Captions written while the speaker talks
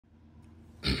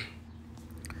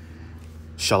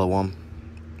Shalom.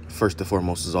 First and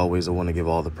foremost, as always, I want to give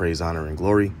all the praise, honor, and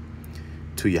glory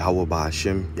to Yahweh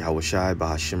Bahashim, Yahweh Shai,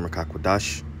 Bahashim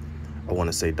Rakakwadash. I want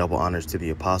to say double honors to the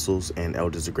apostles and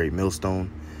elders of Great Millstone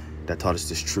that taught us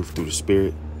this truth through the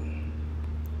Spirit.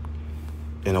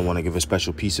 And I want to give a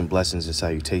special peace and blessings and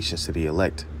salutations to the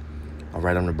elect. All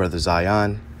right, I'm the brother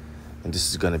Zion, and this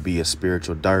is going to be a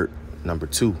spiritual dart number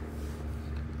 2.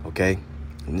 Okay,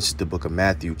 and this is the book of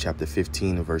Matthew, chapter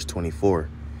 15, and verse 24.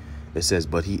 It says,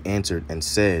 "But he answered and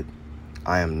said,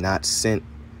 I am not sent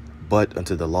but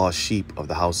unto the lost sheep of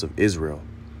the house of Israel."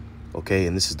 Okay,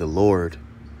 and this is the Lord,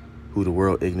 who the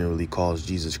world ignorantly calls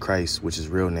Jesus Christ, which his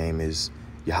real name is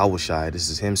Yahweh Shai. This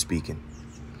is him speaking.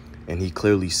 And he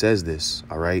clearly says this,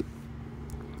 all right?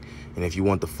 And if you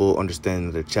want the full understanding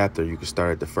of the chapter, you can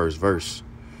start at the first verse.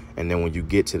 And then when you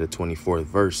get to the 24th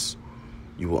verse,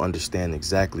 you will understand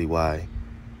exactly why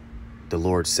the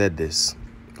Lord said this,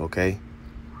 okay?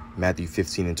 Matthew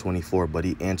 15 and 24, "But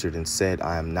he answered and said,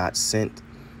 I am not sent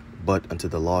but unto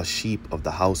the lost sheep of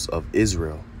the house of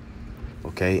Israel."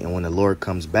 Okay, and when the Lord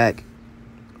comes back,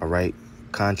 all right,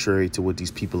 contrary to what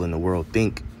these people in the world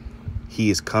think, he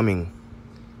is coming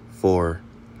for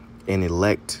an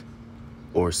elect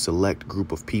or select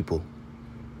group of people,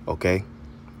 okay?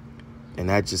 And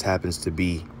that just happens to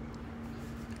be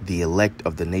the elect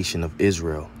of the nation of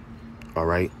Israel, all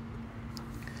right?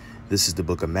 This is the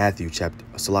book of Matthew,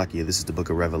 this is the book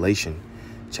of Revelation,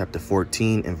 chapter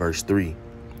 14 and verse 3.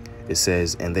 It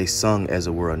says, "And they sung as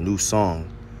it were a new song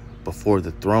before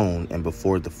the throne and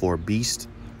before the 4 beasts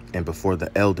and before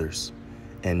the elders.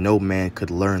 And no man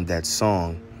could learn that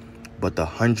song but the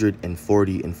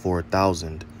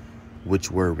 144,000 which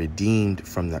were redeemed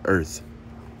from the earth."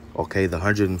 Okay, the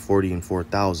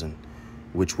 144,000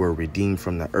 which were redeemed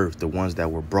from the earth, the ones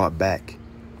that were brought back.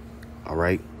 All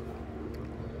right.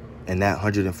 And that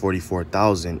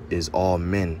 144,000 is all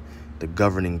men, the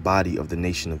governing body of the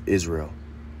nation of Israel.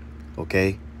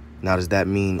 Okay. Now, does that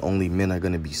mean only men are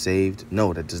going to be saved?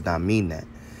 No, that does not mean that.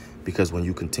 Because when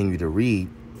you continue to read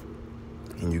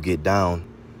and you get down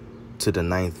to the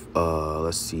 9th,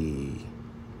 let's see.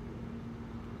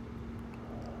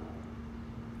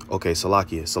 Okay,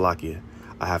 Salakia.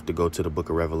 I have to go to the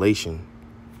book of Revelation,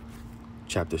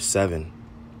 chapter 7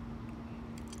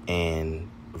 and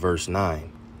verse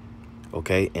 9.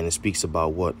 Okay, and it speaks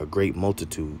about what? A great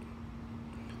multitude,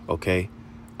 okay,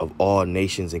 of all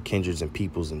nations and kindreds and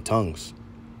peoples and tongues.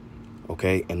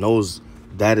 Okay, and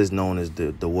that is known as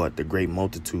the what? The great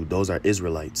multitude. Those are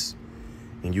Israelites.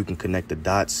 And you can connect the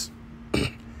dots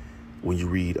when you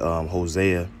read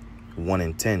Hosea 1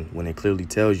 and 10, when it clearly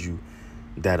tells you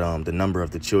that the number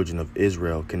of the children of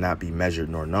Israel cannot be measured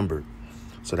nor numbered.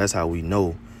 So that's how we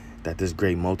know that this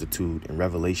great multitude in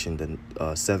Revelation, the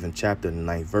 7th chapter and the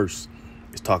 9th verse,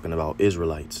 is talking about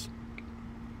Israelites.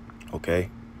 Okay,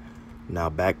 now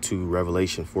back to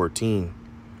Revelation 14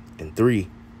 and 3.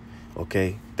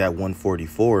 Okay, that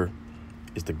 144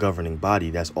 is the governing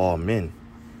body. That's all men.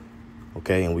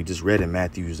 Okay, and we just read in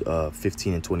Matthew's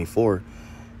 15 and 24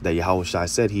 that Yahweh Shai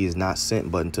said he is not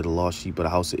sent but unto the lost sheep of the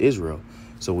house of Israel.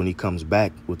 So when he comes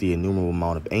back with the innumerable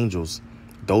amount of angels,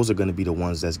 those are going to be the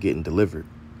ones that's getting delivered.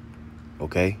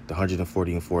 Okay, the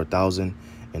 144,000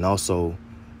 and also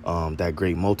that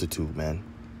great multitude, man.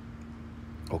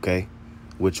 Okay,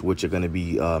 which are going to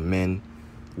be men,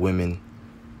 women,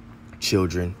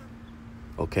 children.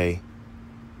 Okay,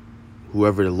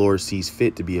 whoever the Lord sees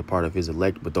fit to be a part of his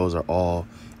elect, but those are all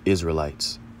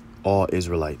Israelites. All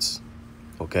Israelites.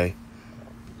 Okay,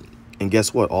 and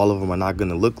guess what? All of them are not going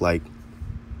to look like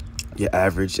your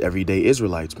average everyday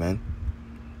Israelites, man.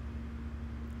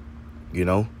 You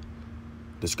know,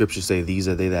 the scriptures say these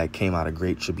are they that came out of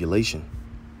great tribulation.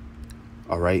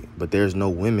 All right, but there's no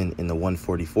women in the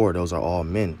 144. Those are all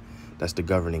men. That's the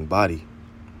governing body.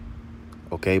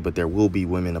 Okay, but there will be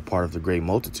women a part of the great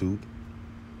multitude.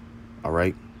 All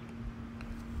right,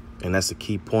 and that's the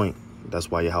key point. That's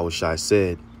why Yahweh Shai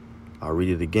said, I'll read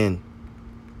it again.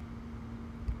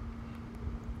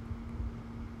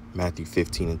 Matthew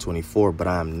 15 and 24, "But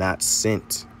I am not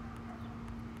sent."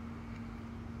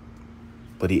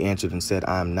 But he answered and said,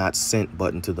 "I am not sent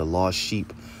but unto the lost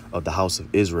sheep of the house of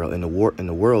Israel." And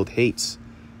the world hates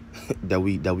that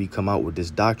we come out with this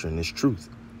doctrine, this truth,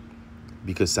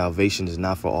 because salvation is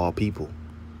not for all people,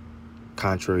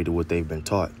 contrary to what they've been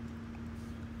taught.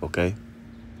 Okay,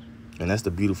 and that's the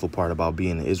beautiful part about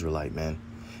being an Israelite, man.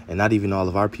 And not even all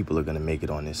of our people are going to make it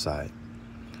on this side.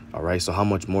 All right, so how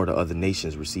much more do other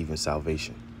nations receiving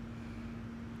salvation?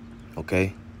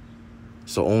 Okay,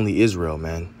 so only Israel,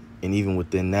 man. And even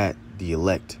within that, the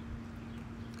elect.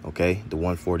 Okay, the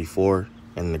 144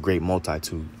 and the great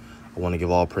multitude I want to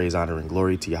give all praise, honor, and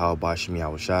glory to Yahweh Bashim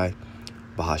Yahushai,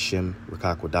 Bahashim,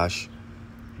 Rakakwadash.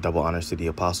 Double honors to the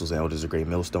apostles and elders of Great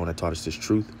Millstone that taught us this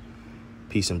truth.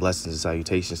 Peace and blessings and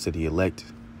salutations to the elect.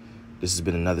 This has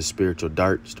been another spiritual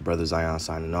dart. It's the Brother Zion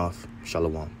signing off.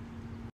 Shalom.